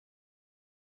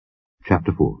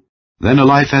Chapter 4. Then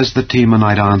Eliphaz the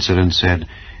Temanite answered and said,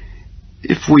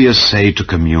 If we essay to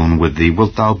commune with thee,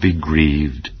 wilt thou be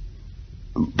grieved?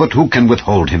 But who can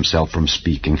withhold himself from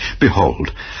speaking?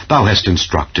 Behold, thou hast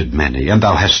instructed many, and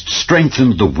thou hast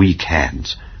strengthened the weak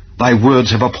hands. Thy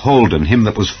words have upholden him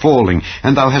that was falling,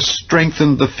 and thou hast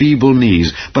strengthened the feeble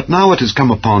knees. But now it is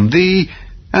come upon thee,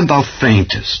 and thou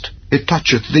faintest. It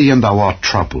toucheth thee, and thou art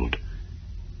troubled.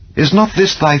 Is not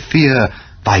this thy fear,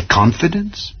 thy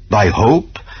confidence, thy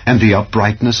hope, and the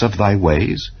uprightness of thy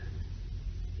ways?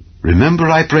 Remember,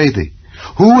 I pray thee,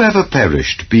 who ever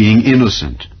perished, being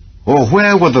innocent? Or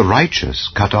where were the righteous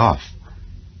cut off?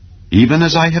 Even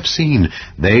as I have seen,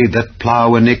 they that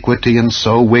plough iniquity and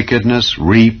sow wickedness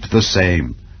reap the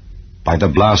same. By the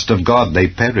blast of God they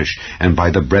perish, and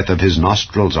by the breath of his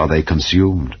nostrils are they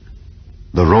consumed.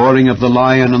 The roaring of the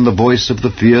lion and the voice of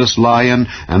the fierce lion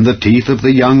and the teeth of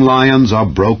the young lions are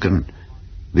broken.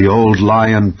 The old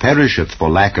lion perisheth for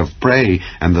lack of prey,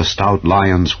 and the stout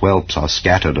lion's whelps are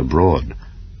scattered abroad.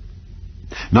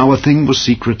 Now a thing was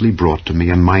secretly brought to me,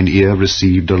 and mine ear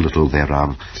received a little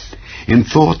thereof. In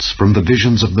thoughts from the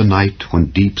visions of the night,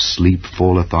 when deep sleep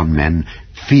falleth on men,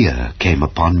 fear came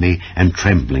upon me, and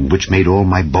trembling, which made all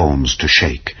my bones to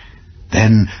shake.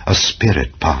 Then a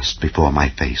spirit passed before my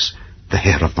face. The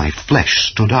hair of my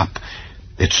flesh stood up.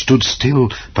 It stood still,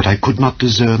 but I could not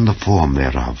discern the form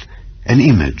thereof. An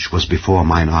image was before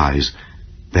mine eyes.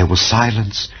 There was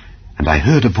silence, and I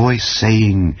heard a voice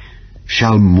saying,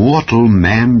 Shall mortal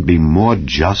man be more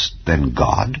just than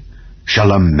God?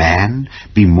 Shall a man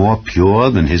be more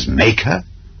pure than his Maker?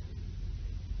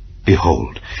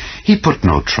 Behold, he put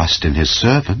no trust in his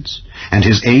servants, and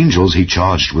his angels he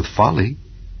charged with folly.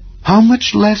 How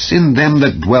much less in them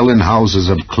that dwell in houses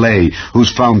of clay,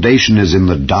 whose foundation is in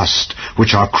the dust,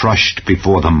 which are crushed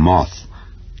before the moth?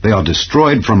 They are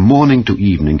destroyed from morning to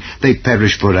evening. They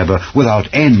perish forever, without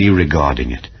any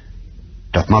regarding it.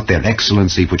 Doth not their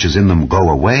excellency which is in them go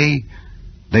away?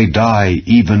 They die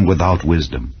even without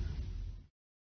wisdom.